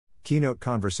Keynote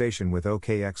conversation with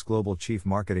OKX Global Chief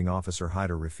Marketing Officer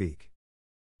Haider Rafiq.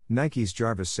 Nike's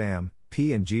Jarvis Sam,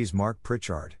 P&G's Mark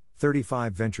Pritchard,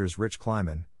 35 Ventures Rich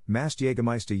Kleiman, Mast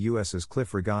Jägermeister US's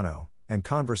Cliff Rigano, and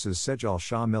Converse's Sejal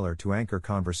Shah Miller to anchor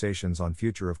conversations on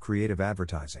future of creative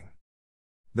advertising.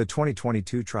 The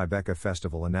 2022 Tribeca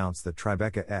Festival announced that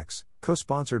Tribeca X,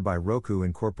 co-sponsored by Roku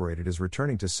Incorporated, is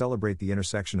returning to celebrate the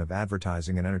intersection of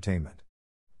advertising and entertainment.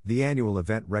 The annual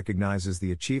event recognizes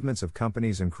the achievements of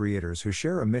companies and creators who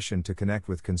share a mission to connect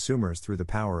with consumers through the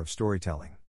power of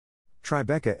storytelling.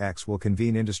 Tribeca X will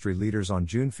convene industry leaders on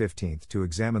June 15 to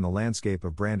examine the landscape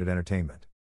of branded entertainment.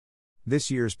 This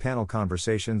year's panel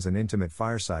conversations and intimate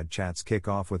fireside chats kick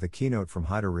off with a keynote from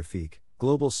Haider Rafiq,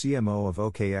 Global CMO of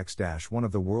OKX, one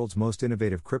of the world's most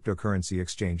innovative cryptocurrency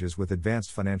exchanges with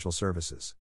advanced financial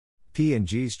services.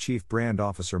 P&G's Chief Brand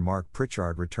Officer Mark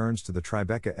Pritchard returns to the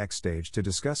Tribeca X stage to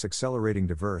discuss accelerating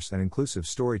diverse and inclusive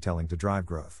storytelling to drive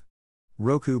growth.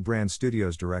 Roku Brand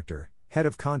Studios Director, Head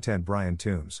of Content Brian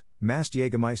Toombs, Mast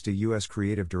Jägermeister US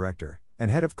Creative Director,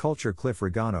 and Head of Culture Cliff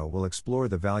Rigano will explore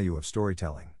the value of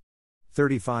storytelling.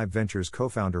 35 Ventures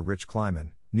co-founder Rich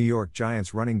Kleiman, New York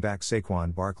Giants running back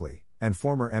Saquon Barkley, and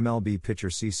former MLB pitcher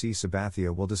CC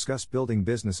Sabathia will discuss building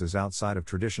businesses outside of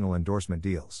traditional endorsement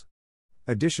deals.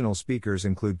 Additional speakers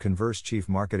include Converse Chief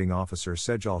Marketing Officer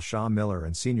Sejal Shah Miller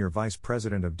and Senior Vice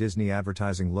President of Disney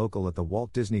Advertising Local at the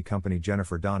Walt Disney Company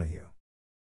Jennifer Donahue.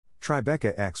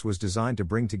 Tribeca X was designed to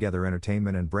bring together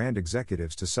entertainment and brand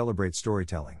executives to celebrate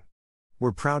storytelling.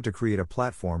 We're proud to create a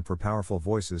platform for powerful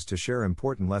voices to share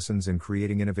important lessons in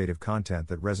creating innovative content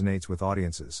that resonates with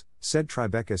audiences, said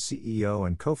Tribeca CEO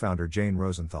and co-founder Jane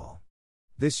Rosenthal.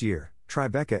 This year,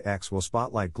 Tribeca X will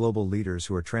spotlight global leaders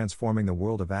who are transforming the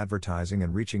world of advertising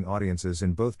and reaching audiences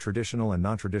in both traditional and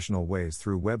non-traditional ways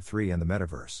through Web3 and the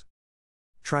metaverse.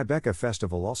 Tribeca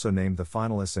Festival also named the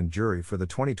finalists and jury for the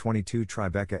 2022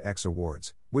 Tribeca X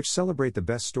Awards, which celebrate the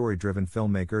best story-driven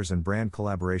filmmakers and brand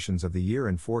collaborations of the year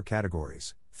in 4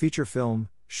 categories: feature film,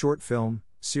 short film,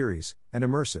 series, and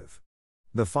immersive.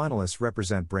 The finalists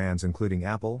represent brands including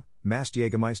Apple, Mast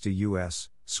Jägermeister US,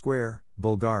 Square,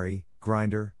 Bulgari,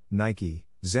 Grindr, Nike,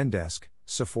 Zendesk,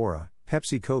 Sephora,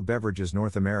 PepsiCo Beverages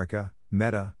North America,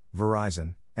 Meta,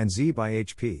 Verizon, and Z by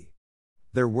HP.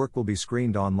 Their work will be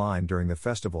screened online during the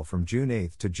festival from June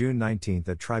 8 to June 19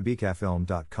 at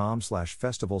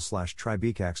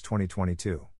tribecafilm.com/festival/tribecax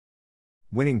 2022.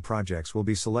 Winning projects will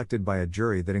be selected by a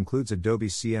jury that includes Adobe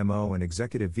CMO and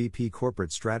Executive VP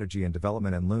Corporate Strategy and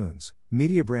Development and Loons,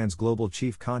 Mediabrand's Global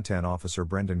Chief Content Officer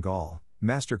Brendan Gall,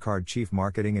 MasterCard Chief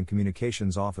Marketing and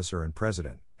Communications Officer and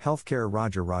President, Healthcare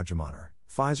Roger Rajamannar,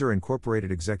 Pfizer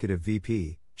Incorporated Executive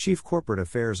VP, Chief Corporate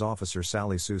Affairs Officer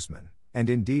Sally Sussman, and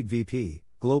Indeed VP,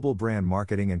 Global Brand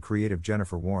Marketing and Creative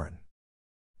Jennifer Warren.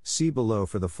 See below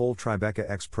for the full Tribeca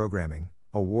X programming,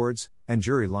 awards, and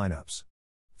jury lineups.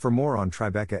 For more on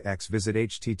Tribeca X, visit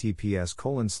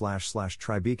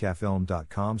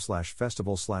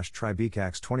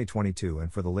https://tribecafilm.com/festival/tribecax 2022,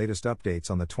 and for the latest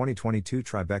updates on the 2022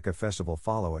 Tribeca Festival,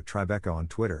 follow at Tribeca on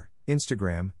Twitter,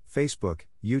 Instagram, Facebook,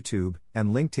 YouTube,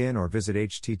 and LinkedIn, or visit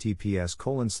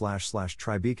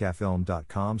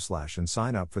https://tribecafilm.com/ and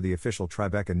sign up for the official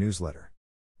Tribeca newsletter.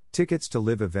 Tickets to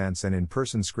live events and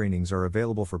in-person screenings are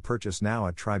available for purchase now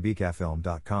at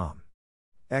tribecafilm.com.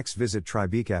 Visit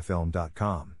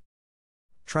tribecafilm.com.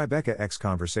 Tribeca X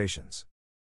Conversations.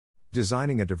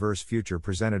 Designing a Diverse Future,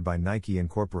 presented by Nike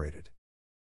Incorporated.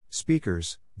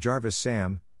 Speakers: Jarvis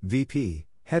Sam, VP,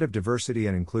 Head of Diversity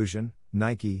and Inclusion,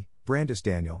 Nike; Brandis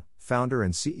Daniel, founder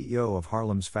and CEO of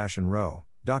Harlem's Fashion Row;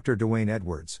 Dr. Dwayne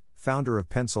Edwards, founder of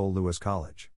Pencil Lewis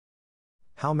College.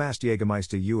 How Mast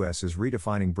Jägermeister US is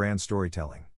redefining brand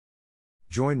storytelling.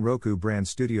 Join Roku Brand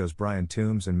Studios' Brian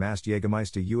Toombs and Mast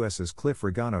Jägermeister US's Cliff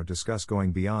Rigano discuss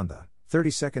going beyond the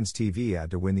 30 seconds TV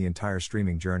ad to win the entire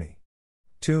streaming journey.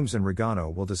 Toombs and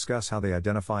Rigano will discuss how they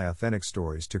identify authentic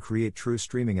stories to create true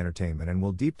streaming entertainment, and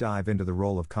will deep dive into the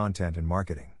role of content and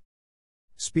marketing.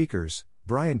 Speakers: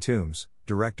 Brian Toombs,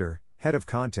 Director, Head of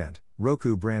Content,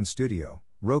 Roku Brand Studio,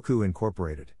 Roku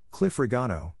Incorporated; Cliff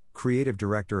Rigano, Creative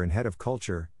Director and Head of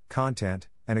Culture, Content,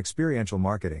 and Experiential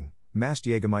Marketing, Mast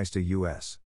Jägermeister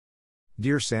US.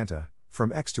 Dear Santa,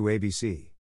 from X to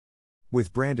ABC.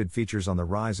 With branded features on the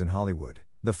rise in Hollywood,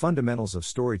 the fundamentals of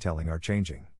storytelling are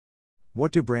changing.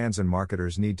 What do brands and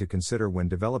marketers need to consider when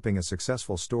developing a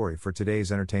successful story for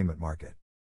today's entertainment market?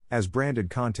 As branded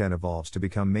content evolves to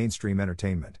become mainstream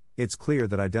entertainment, it's clear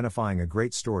that identifying a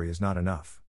great story is not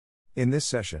enough. In this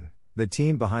session, the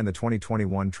team behind the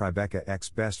 2021 Tribeca X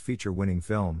Best Feature winning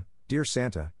film, Dear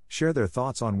Santa, share their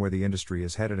thoughts on where the industry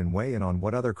is headed and weigh in on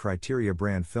what other criteria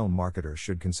brand film marketers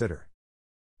should consider.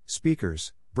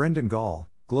 Speakers: Brendan Gall,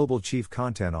 Global Chief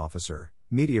Content Officer,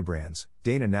 Media Brands,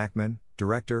 Dana Nachman,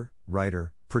 Director,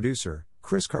 Writer, Producer,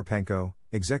 Chris Karpenko,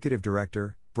 Executive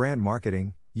Director, Brand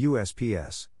Marketing,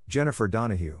 USPS, Jennifer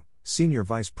Donahue, Senior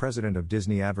Vice President of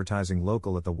Disney Advertising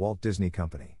Local at the Walt Disney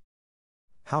Company.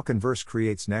 How Converse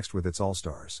creates next with its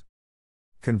All-Stars.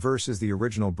 Converse is the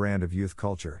original brand of youth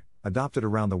culture, adopted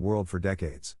around the world for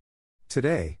decades.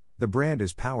 Today, the brand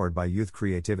is powered by youth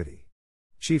creativity.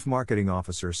 Chief Marketing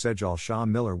Officer Sejal Shah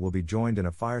Miller will be joined in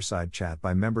a fireside chat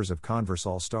by members of Converse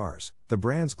All-Stars, the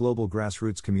brand's global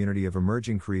grassroots community of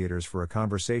emerging creators, for a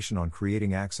conversation on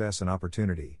creating access and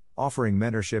opportunity, offering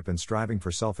mentorship and striving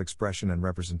for self-expression and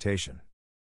representation.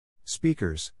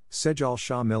 Speakers: Sejal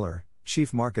Shah Miller,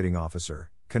 Chief Marketing Officer,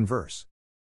 Converse.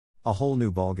 A whole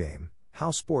new ballgame: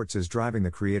 how sports is driving the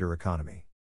creator economy.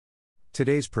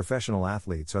 Today's professional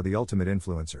athletes are the ultimate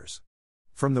influencers.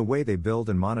 From the way they build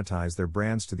and monetize their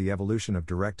brands to the evolution of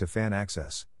direct-to-fan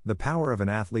access, the power of an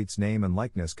athlete's name and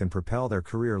likeness can propel their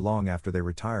career long after they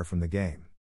retire from the game.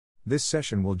 This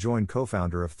session will join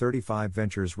co-founder of 35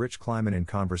 Ventures Rich Kleiman in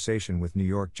conversation with New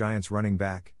York Giants running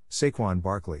back Saquon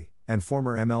Barkley, and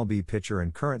former MLB pitcher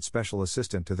and current special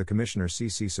assistant to the commissioner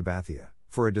CC Sabathia,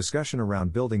 for a discussion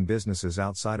around building businesses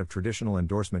outside of traditional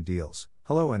endorsement deals,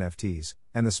 hello NFTs,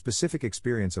 and the specific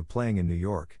experience of playing in New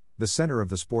York, the center of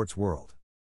the sports world.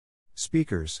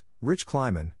 Speakers: Rich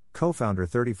Kleiman, co-founder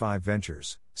 35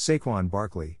 Ventures, Saquon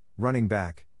Barkley, running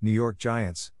back, New York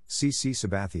Giants, CC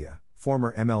Sabathia,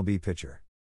 former MLB pitcher.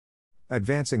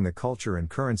 Advancing the culture and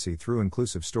currency through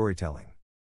inclusive storytelling.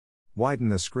 Widen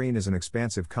the Screen is an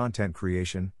expansive content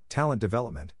creation, talent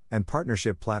development, and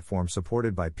partnership platform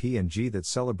supported by P&G that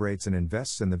celebrates and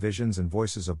invests in the visions and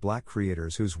voices of Black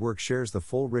creators whose work shares the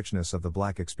full richness of the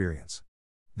Black experience.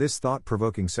 This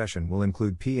thought-provoking session will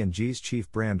include P&G's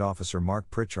Chief Brand Officer Mark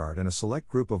Pritchard and a select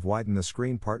group of Widen the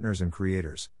Screen partners and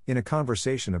creators, in a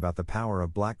conversation about the power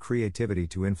of Black creativity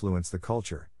to influence the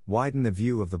culture, widen the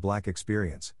view of the Black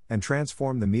experience, and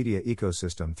transform the media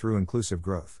ecosystem through inclusive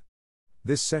growth.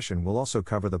 This session will also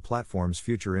cover the platform's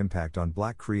future impact on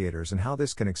Black creators and how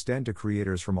this can extend to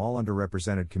creators from all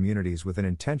underrepresented communities, with an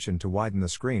intention to widen the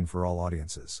screen for all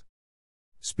audiences.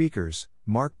 Speakers: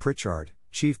 Mark Pritchard,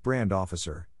 Chief Brand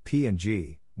Officer,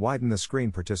 P&G, Widen the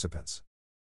Screen participants.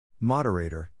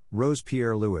 Moderator: Rose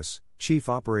Pierre Lewis, Chief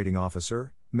Operating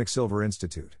Officer, McSilver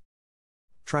Institute.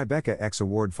 Tribeca X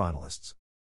Award finalists.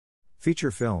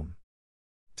 Feature film.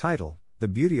 Title: The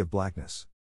Beauty of Blackness.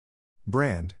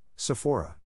 Brand: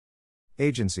 Sephora.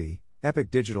 Agency: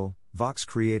 Epic Digital, Vox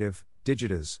Creative,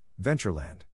 Digitas,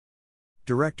 Ventureland.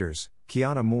 Directors: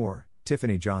 Kiana Moore,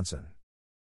 Tiffany Johnson.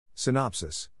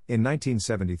 Synopsis: In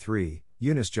 1973,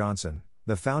 Eunice Johnson,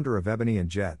 the founder of Ebony and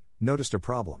Jet, noticed a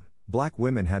problem. Black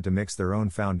women had to mix their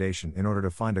own foundation in order to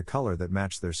find a color that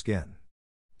matched their skin.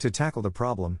 To tackle the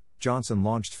problem, Johnson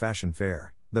launched Fashion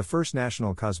Fair, the first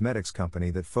national cosmetics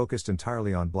company that focused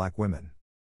entirely on Black women.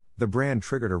 The brand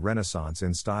triggered a renaissance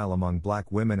in style among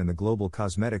Black women, and the global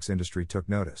cosmetics industry took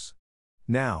notice.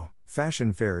 Now,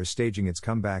 Fashion Fair is staging its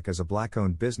comeback as a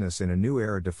Black-owned business in a new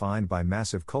era defined by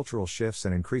massive cultural shifts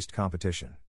and increased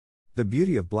competition. The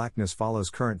Beauty of Blackness follows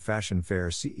current Fashion Fair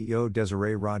CEO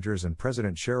Desiree Rogers and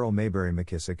President Cheryl Mayberry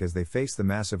McKissick as they face the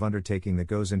massive undertaking that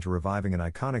goes into reviving an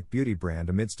iconic beauty brand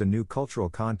amidst a new cultural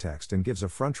context, and gives a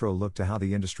front-row look to how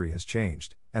the industry has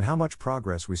changed, and how much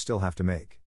progress we still have to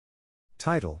make.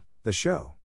 Title: The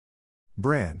Show.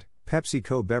 Brand: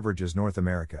 PepsiCo Beverages North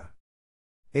America.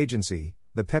 Agency: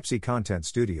 The Pepsi Content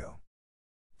Studio.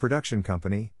 Production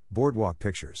Company: Boardwalk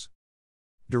Pictures.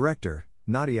 Director: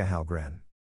 Nadia Halgren.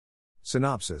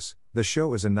 Synopsis: The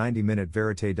Show is a 90-minute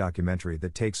verite documentary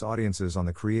that takes audiences on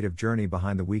the creative journey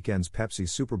behind the weekend's Pepsi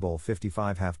Super Bowl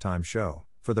 55 halftime show,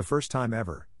 for the first time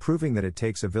ever, proving that it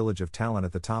takes a village of talent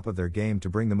at the top of their game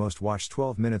to bring the most watched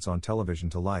 12 minutes on television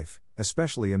to life,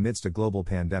 especially amidst a global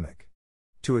pandemic.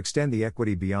 To extend the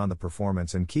equity beyond the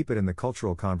performance and keep it in the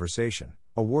cultural conversation,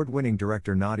 award-winning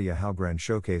director Nadia Halgren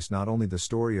showcased not only the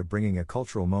story of bringing a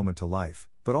cultural moment to life,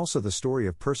 but also the story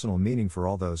of personal meaning for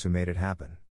all those who made it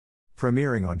happen.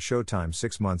 Premiering on Showtime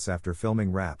 6 months after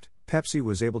filming Wrapped, Pepsi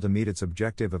was able to meet its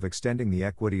objective of extending the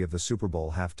equity of the Super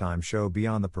Bowl halftime show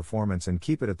beyond the performance and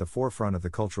keep it at the forefront of the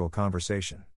cultural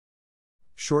conversation.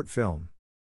 Short film.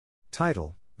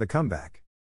 Title: The Comeback.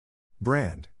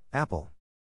 Brand: Apple.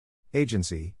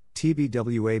 Agency: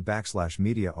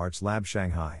 TBWA/Media Arts Lab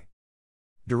Shanghai.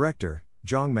 Director: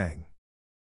 Zhang Meng.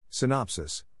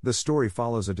 Synopsis: The story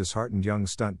follows a disheartened young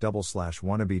stunt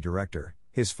double/wannabe director,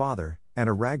 his father, and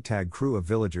a ragtag crew of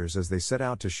villagers as they set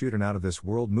out to shoot an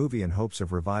out-of-this-world movie in hopes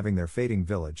of reviving their fading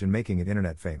village and making it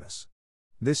internet famous.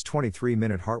 This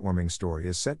 23-minute heartwarming story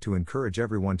is set to encourage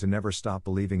everyone to never stop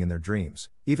believing in their dreams,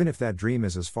 even if that dream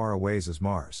is as far away as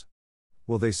Mars.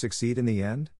 Will they succeed in the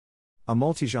end? A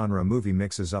multi-genre movie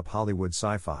mixes up Hollywood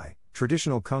sci-fi,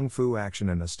 traditional kung fu action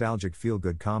and nostalgic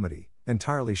feel-good comedy,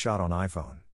 entirely shot on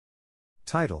iPhone.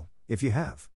 Title: If You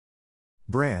Have.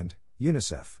 Brand: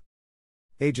 UNICEF.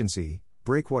 Agency: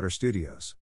 Breakwater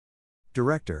Studios.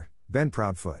 Director: Ben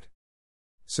Proudfoot.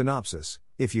 Synopsis: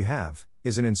 If You Have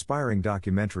is an inspiring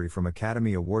documentary from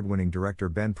Academy Award-winning director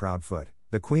Ben Proudfoot,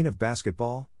 the Queen of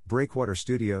Basketball, Breakwater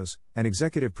Studios, and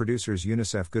executive producers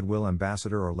UNICEF Goodwill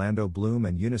Ambassador Orlando Bloom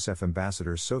and UNICEF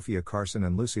ambassadors Sophia Carson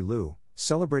and Lucy Liu,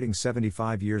 celebrating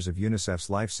 75 years of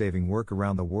UNICEF's life-saving work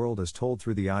around the world as told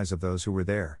through the eyes of those who were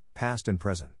there, past and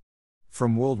present.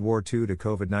 From World War II to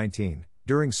COVID-19,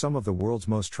 during some of the world's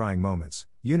most trying moments,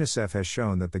 UNICEF has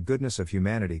shown that the goodness of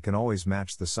humanity can always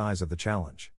match the size of the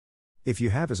challenge. If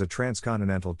You Have is a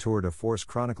transcontinental tour de force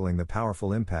chronicling the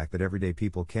powerful impact that everyday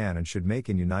people can and should make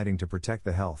in uniting to protect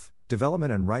the health,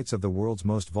 development and rights of the world's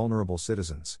most vulnerable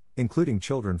citizens, including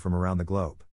children from around the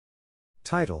globe.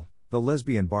 Title: The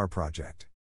Lesbian Bar Project.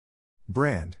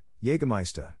 Brand: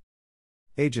 Jägermeister.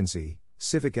 Agency: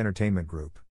 Civic Entertainment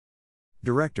Group.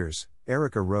 Directors: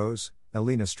 Erica Rose,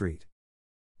 Elena Street.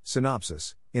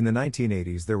 Synopsis: In the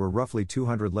 1980s there were roughly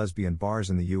 200 lesbian bars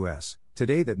in the U.S.,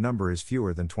 today that number is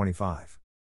fewer than 25.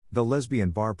 The Lesbian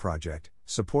Bar Project,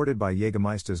 supported by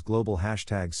Jägermeister's global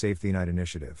 #SaveTheNight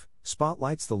initiative,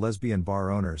 spotlights the lesbian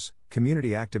bar owners,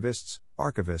 community activists,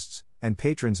 archivists, and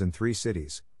patrons in 3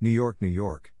 cities, New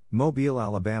York, Mobile,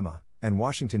 Alabama, and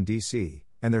Washington, D.C.,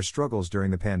 and their struggles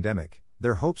during the pandemic,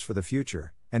 their hopes for the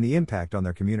future, and the impact on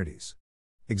their communities.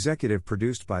 Executive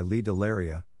produced by Lee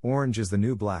Delaria, Orange is the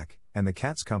New Black, and The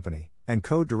Cats Company, and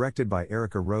co-directed by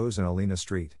Erica Rose and Elena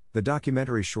Street, the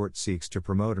documentary short seeks to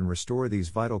promote and restore these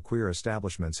vital queer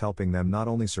establishments, helping them not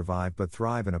only survive but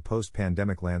thrive in a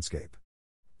post-pandemic landscape.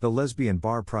 The Lesbian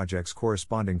Bar Project's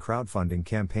corresponding crowdfunding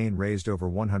campaign raised over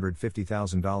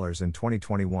 $150,000 in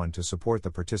 2021 to support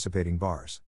the participating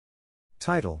bars.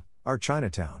 Title: Our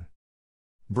Chinatown.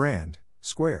 Brand: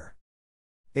 Square.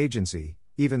 Agency: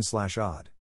 Even/Odd.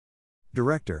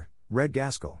 Director: Red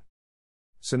Gaskell.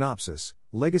 Synopsis: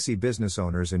 Legacy business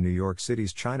owners in New York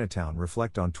City's Chinatown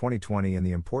reflect on 2020 and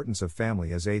the importance of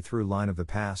family as a through line of the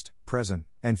past, present,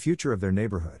 and future of their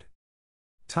neighborhood.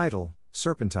 Title: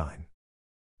 Serpentine.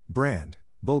 Brand: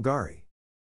 Bulgari.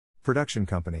 Production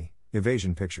Company: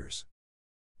 Evasion Pictures.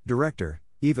 Director: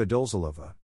 Eva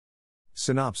Dolzalova.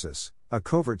 Synopsis: A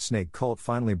covert snake cult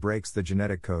finally breaks the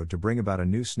genetic code to bring about a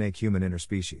new snake-human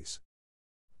interspecies.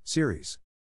 Series.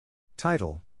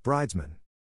 Title: Bridesman.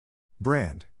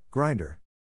 Brand: Grindr.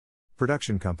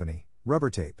 Production Company: Rubber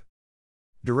Tape.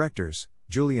 Directors: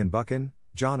 Julian Buchan,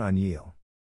 John O'Neill.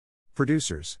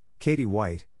 Producers: Katie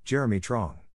White, Jeremy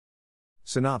Trong.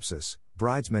 Synopsis: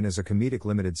 Bridesman is a comedic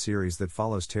limited series that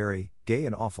follows Terry, gay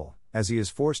and awful, as he is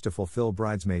forced to fulfill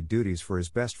bridesmaid duties for his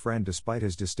best friend despite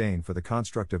his disdain for the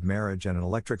construct of marriage and an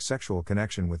electric sexual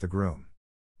connection with the groom.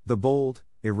 The bold,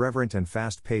 irreverent and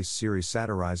fast-paced series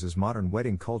satirizes modern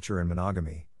wedding culture and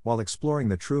monogamy, while exploring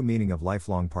the true meaning of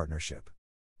lifelong partnership.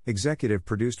 Executive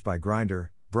produced by Grindr,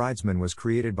 Bridesman was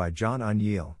created by John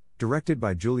O'Neill, directed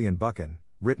by Julian Buchan,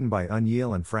 written by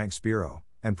O'Neill and Frank Spiro,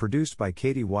 and produced by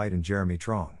Katie White and Jeremy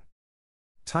Trong.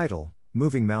 Title: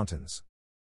 Moving Mountains.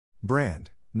 Brand: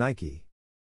 Nike.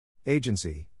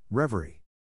 Agency: Reverie.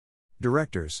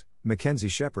 Directors: Mackenzie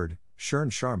Shepard, Shern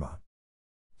Sharma.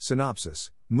 Synopsis: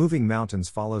 Moving Mountains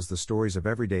follows the stories of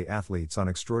everyday athletes on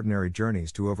extraordinary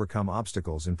journeys to overcome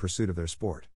obstacles in pursuit of their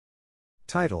sport.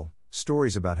 Title: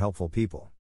 Stories about helpful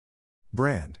people.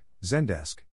 Brand: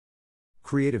 Zendesk.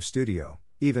 Creative Studio: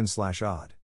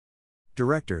 Even/Odd.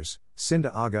 Directors: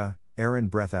 Cinda Aga, Aaron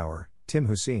Breathauer, Tim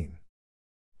Hussein.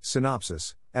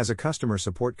 Synopsis: As a customer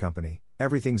support company,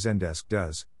 everything Zendesk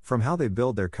does, from how they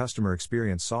build their customer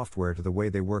experience software to the way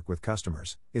they work with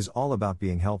customers, is all about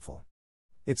being helpful.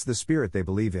 It's the spirit they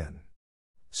believe in.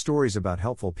 Stories About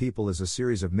Helpful People is a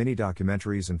series of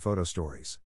mini-documentaries and photo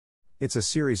stories. It's a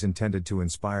series intended to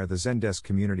inspire the Zendesk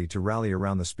community to rally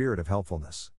around the spirit of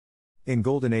helpfulness. In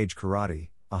Golden Age Karate,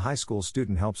 a high school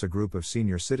student helps a group of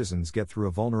senior citizens get through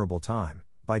a vulnerable time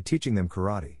by teaching them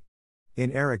karate.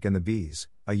 In Eric and the Bees,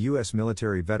 a U.S.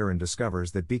 military veteran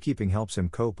discovers that beekeeping helps him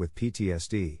cope with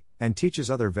PTSD, and teaches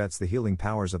other vets the healing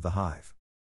powers of the hive.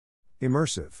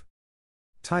 Immersive.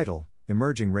 Title: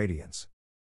 Emerging Radiance.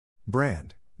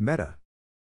 Brand: Meta.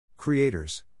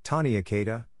 Creators: Tani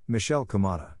Ikeda, Michelle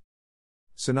Kumada.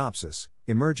 Synopsis: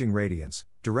 Emerging Radiance,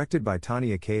 directed by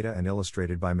Tani Ikeda and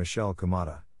illustrated by Michelle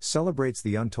Kumada, celebrates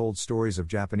the untold stories of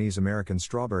Japanese-American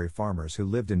strawberry farmers who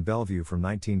lived in Bellevue from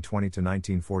 1920 to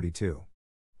 1942.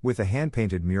 With a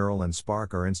hand-painted mural and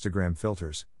Spark or Instagram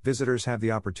filters, visitors have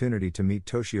the opportunity to meet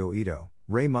Toshio Ito,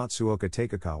 Rei Matsuoka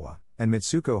Takekawa, and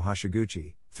Mitsuko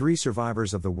Hashiguchi, 3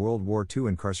 survivors of the World War II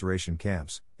incarceration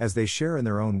camps, as they share in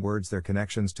their own words their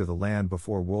connections to the land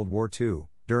before World War II,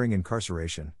 during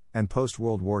incarceration, and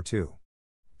post-World War II.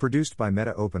 Produced by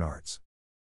Meta Open Arts.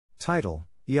 Title: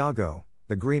 Iago,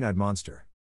 the Green-Eyed Monster.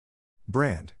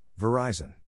 Brand: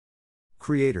 Verizon.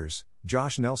 Creators: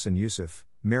 Josh Nelson Yusuf,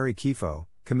 Mary Kifo,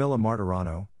 Camilla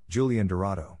Martirano, Julian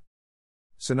Dorado.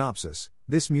 Synopsis: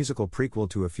 This musical prequel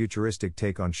to a futuristic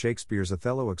take on Shakespeare's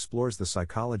Othello explores the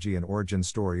psychology and origin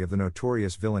story of the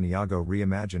notorious villain Iago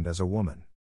reimagined as a woman.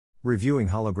 Reviewing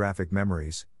holographic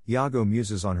memories, Iago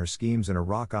muses on her schemes in a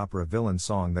rock opera villain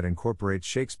song that incorporates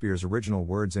Shakespeare's original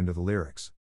words into the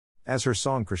lyrics. As her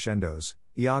song crescendos,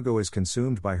 Iago is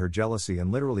consumed by her jealousy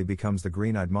and literally becomes the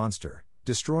green-eyed monster,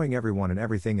 destroying everyone and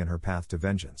everything in her path to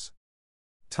vengeance.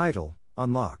 Title: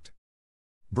 Unlocked.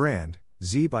 Brand: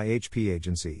 Z by HP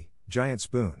Agency, Giant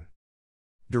Spoon.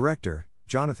 Director: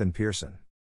 Jonathan Pearson.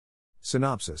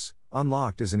 Synopsis: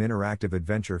 Unlocked is an interactive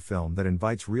adventure film that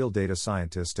invites real data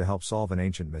scientists to help solve an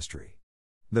ancient mystery.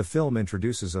 The film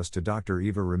introduces us to Dr.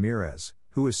 Eva Ramirez,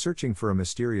 who is searching for a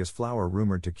mysterious flower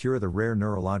rumored to cure the rare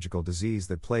neurological disease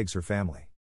that plagues her family.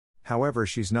 However,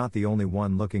 she's not the only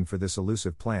one looking for this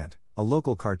elusive plant. A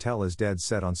local cartel is dead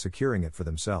set on securing it for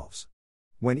themselves.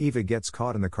 When Eva gets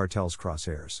caught in the cartel's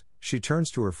crosshairs, she turns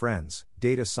to her friends,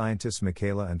 data scientists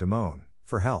Michaela and Damone,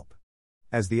 for help.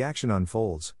 As the action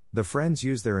unfolds, the friends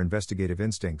use their investigative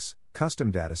instincts,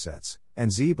 custom datasets,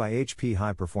 and Z by HP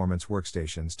high-performance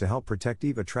workstations to help protect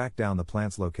Eva track down the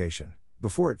plant's location,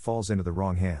 before it falls into the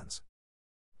wrong hands.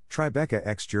 Tribeca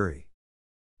X Jury.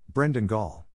 Brendan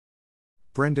Gall.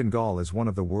 Brendan Gall is one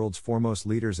of the world's foremost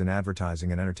leaders in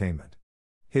advertising and entertainment.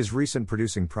 His recent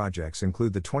producing projects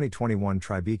include the 2021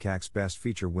 Tribeca's Best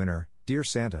Feature winner, Dear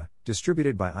Santa,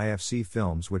 distributed by IFC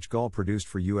Films, which Gall produced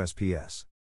for USPS.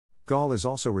 Gall is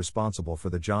also responsible for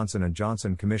the Johnson &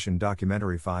 Johnson Commission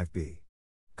documentary 5B.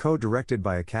 Co-directed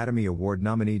by Academy Award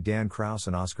nominee Dan Krause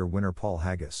and Oscar winner Paul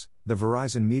Haggis, the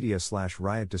Verizon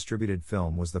Media/Riot distributed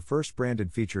film was the first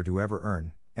branded feature to ever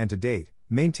earn, and to date,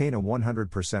 maintain a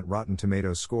 100% Rotten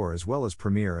Tomatoes score as well as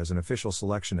premiere as an official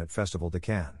selection at Festival de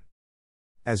Cannes.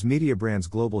 As Mediabrand's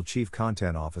Global Chief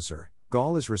Content Officer,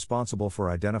 Gall is responsible for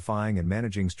identifying and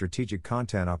managing strategic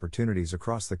content opportunities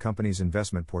across the company's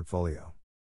investment portfolio.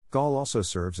 Gall also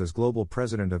serves as Global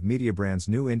President of Mediabrand's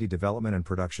new indie development and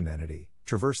production entity,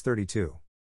 Traverse 32.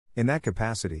 In that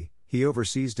capacity, he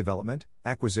oversees development,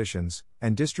 acquisitions,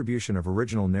 and distribution of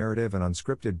original narrative and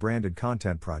unscripted branded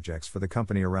content projects for the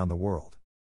company around the world.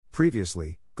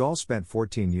 Previously, Gall spent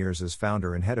 14 years as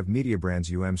founder and head of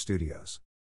Mediabrand's Studios.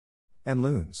 Ann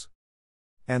Lunes.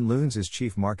 Ann Lunes is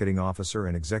Chief Marketing Officer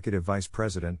and Executive Vice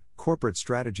President, Corporate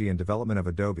Strategy and Development of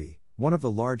Adobe, one of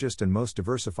the largest and most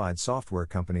diversified software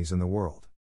companies in the world.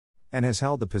 And has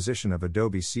held the position of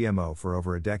Adobe CMO for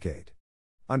over a decade.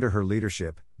 Under her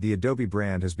leadership, the Adobe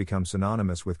brand has become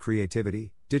synonymous with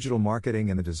creativity, digital marketing,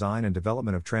 and the design and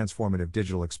development of transformative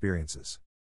digital experiences.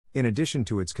 In addition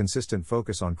to its consistent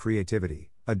focus on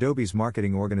creativity, Adobe's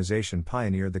marketing organization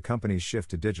pioneered the company's shift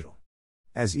to digital.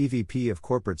 As EVP of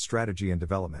Corporate Strategy and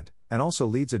Development, and also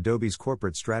leads Adobe's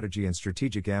corporate strategy and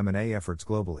strategic M&A efforts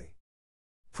globally.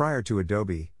 Prior to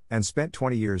Adobe, Ann spent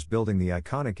 20 years building the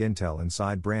iconic Intel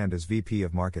Inside brand as VP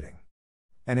of Marketing.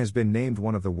 And has been named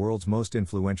one of the world's most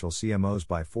influential CMOs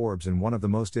by Forbes and one of the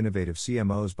most innovative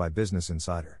CMOs by Business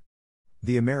Insider.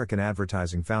 The American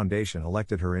Advertising Foundation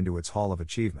elected her into its Hall of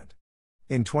Achievement.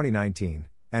 In 2019,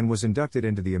 Ann was inducted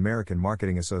into the American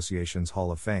Marketing Association's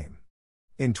Hall of Fame.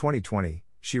 In 2020,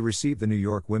 she received the New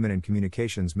York Women in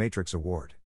Communications Matrix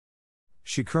Award.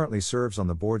 She currently serves on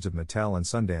the boards of Mattel and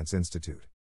Sundance Institute.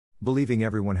 Believing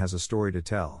everyone has a story to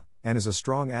tell, Ann is a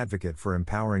strong advocate for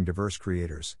empowering diverse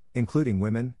creators, including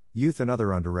women, youth, and other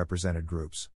underrepresented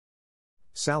groups.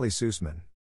 Sally Sussman.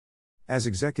 As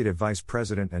Executive Vice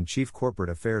President and Chief Corporate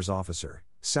Affairs Officer,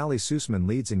 Sally Sussman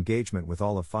leads engagement with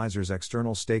all of Pfizer's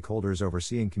external stakeholders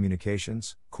overseeing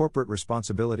communications, corporate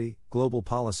responsibility, global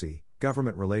policy,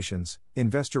 government relations,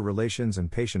 investor relations,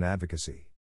 and patient advocacy.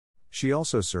 She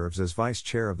also serves as Vice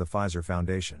Chair of the Pfizer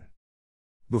Foundation.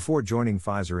 Before joining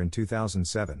Pfizer in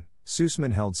 2007,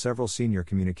 Sussman held several senior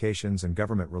communications and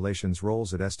government relations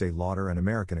roles at Estée Lauder and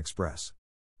American Express.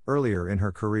 Earlier in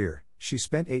her career, she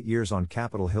spent 8 years on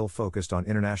Capitol Hill focused on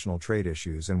international trade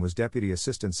issues and was Deputy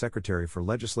Assistant Secretary for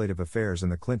Legislative Affairs in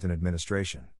the Clinton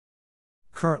administration.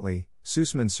 Currently,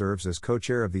 Sussman serves as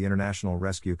co-chair of the International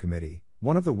Rescue Committee,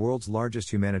 one of the world's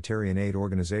largest humanitarian aid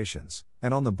organizations,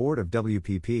 and on the board of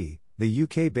WPP, the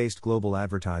UK-based global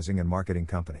advertising and marketing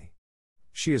company.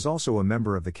 She is also a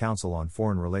member of the Council on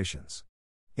Foreign Relations.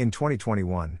 In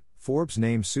 2021, Forbes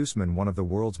named Sussman one of the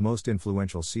world's most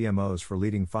influential CMOs for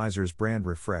leading Pfizer's brand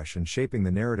refresh and shaping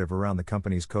the narrative around the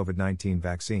company's COVID-19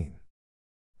 vaccine.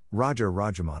 Raja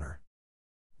Rajamannar.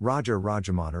 Raja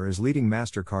Rajamannar is leading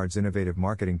MasterCard's innovative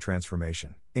marketing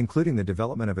transformation, including the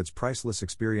development of its priceless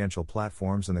experiential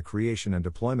platforms and the creation and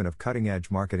deployment of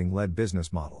cutting-edge marketing-led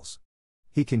business models.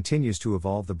 He continues to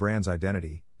evolve the brand's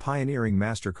identity, pioneering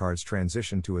MasterCard's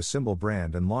transition to a symbol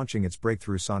brand and launching its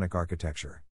breakthrough Sonic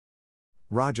architecture.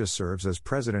 Raja serves as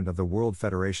president of the World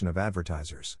Federation of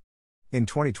Advertisers. In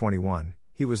 2021,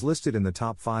 he was listed in the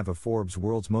top 5 of Forbes'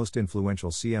 world's most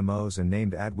influential CMOs and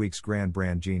named Adweek's Grand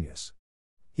Brand Genius.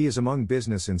 He is among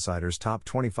Business Insider's top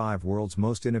 25 world's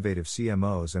most innovative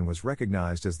CMOs and was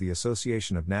recognized as the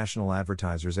Association of National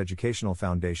Advertisers Educational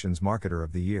Foundation's Marketer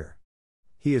of the Year.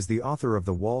 He is the author of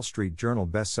the Wall Street Journal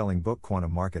best-selling book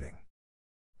Quantum Marketing.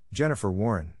 Jennifer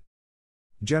Warren.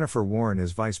 Jennifer Warren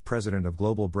is Vice President of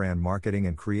Global Brand Marketing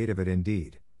and Creative at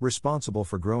Indeed, responsible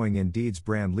for growing Indeed's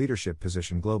brand leadership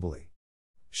position globally.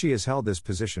 She has held this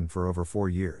position for over 4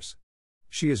 years.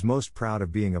 She is most proud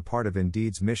of being a part of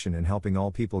Indeed's mission in helping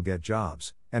all people get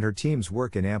jobs, and her team's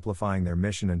work in amplifying their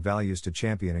mission and values to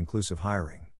champion inclusive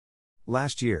hiring.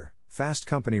 Last year, Fast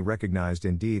Company recognized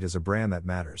Indeed as a brand that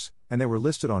matters, and they were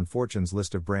listed on Fortune's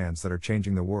list of brands that are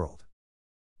changing the world.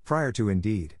 Prior to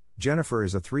Indeed, Jennifer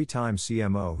is a 3-time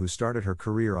CMO who started her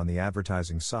career on the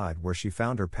advertising side where she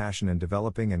found her passion in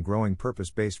developing and growing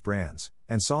purpose-based brands,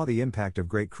 and saw the impact of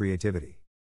great creativity.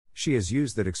 She has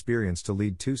used that experience to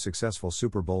lead 2 successful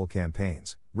Super Bowl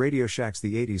campaigns, Radio Shack's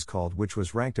The 80s Called, which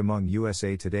was ranked among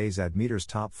USA Today's Ad Meter's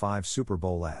top 5 Super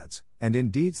Bowl ads, and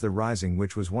Indeed's The Rising,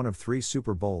 which was one of 3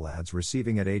 Super Bowl ads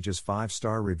receiving Ad Age's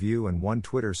 5-star review and won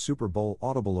Twitter's Super Bowl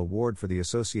Audible Award for the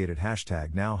associated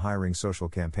 #NowHiring social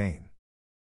campaign.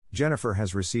 Jennifer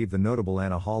has received the notable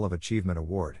Anna Hall of Achievement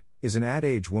Award, is an Ad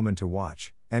Age Woman to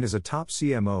Watch, and is a top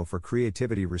CMO for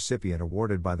Creativity recipient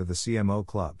awarded by the CMO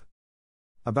Club.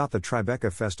 About the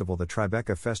Tribeca Festival. The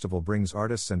Tribeca Festival brings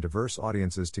artists and diverse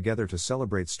audiences together to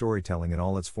celebrate storytelling in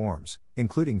all its forms,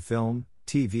 including film,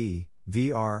 TV,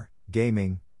 VR,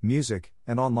 gaming, music,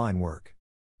 and online work.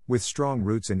 With strong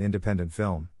roots in independent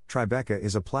film, Tribeca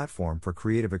is a platform for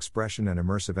creative expression and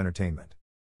immersive entertainment.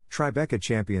 Tribeca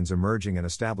champions emerging and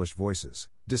established voices,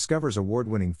 discovers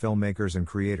award-winning filmmakers and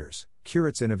creators,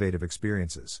 curates innovative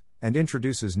experiences, and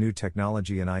introduces new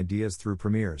technology and ideas through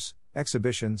premieres,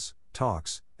 exhibitions,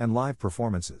 talks, and live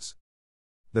performances.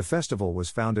 The festival was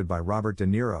founded by Robert De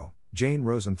Niro, Jane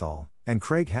Rosenthal, and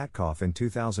Craig Hatkoff in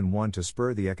 2001 to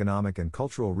spur the economic and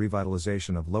cultural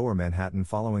revitalization of Lower Manhattan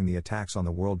following the attacks on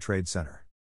the World Trade Center.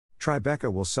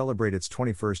 Tribeca will celebrate its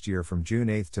 21st year from June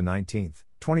 8 to 19,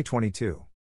 2022.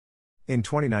 In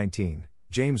 2019,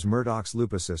 James Murdoch's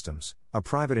Lupa Systems, a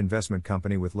private investment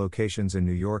company with locations in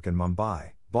New York and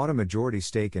Mumbai, bought a majority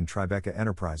stake in Tribeca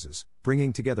Enterprises,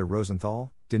 bringing together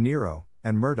Rosenthal, De Niro,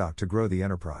 and Murdoch to grow the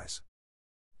enterprise.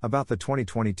 About the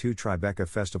 2022 Tribeca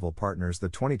Festival partners. The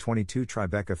 2022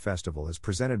 Tribeca Festival is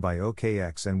presented by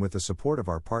OKX and with the support of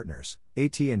our partners,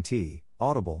 AT&T,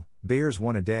 Audible, Bayer's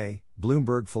One a Day,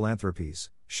 Bloomberg Philanthropies,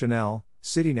 Chanel,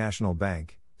 City National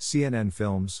Bank, CNN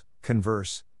Films,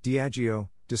 Converse, Diageo,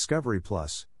 Discovery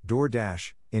Plus,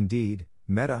 DoorDash, Indeed,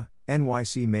 Meta,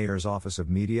 NYC Mayor's Office of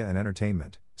Media and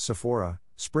Entertainment, Sephora,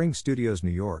 Spring Studios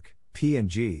New York,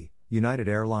 P&G, United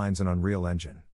Airlines and Unreal Engine.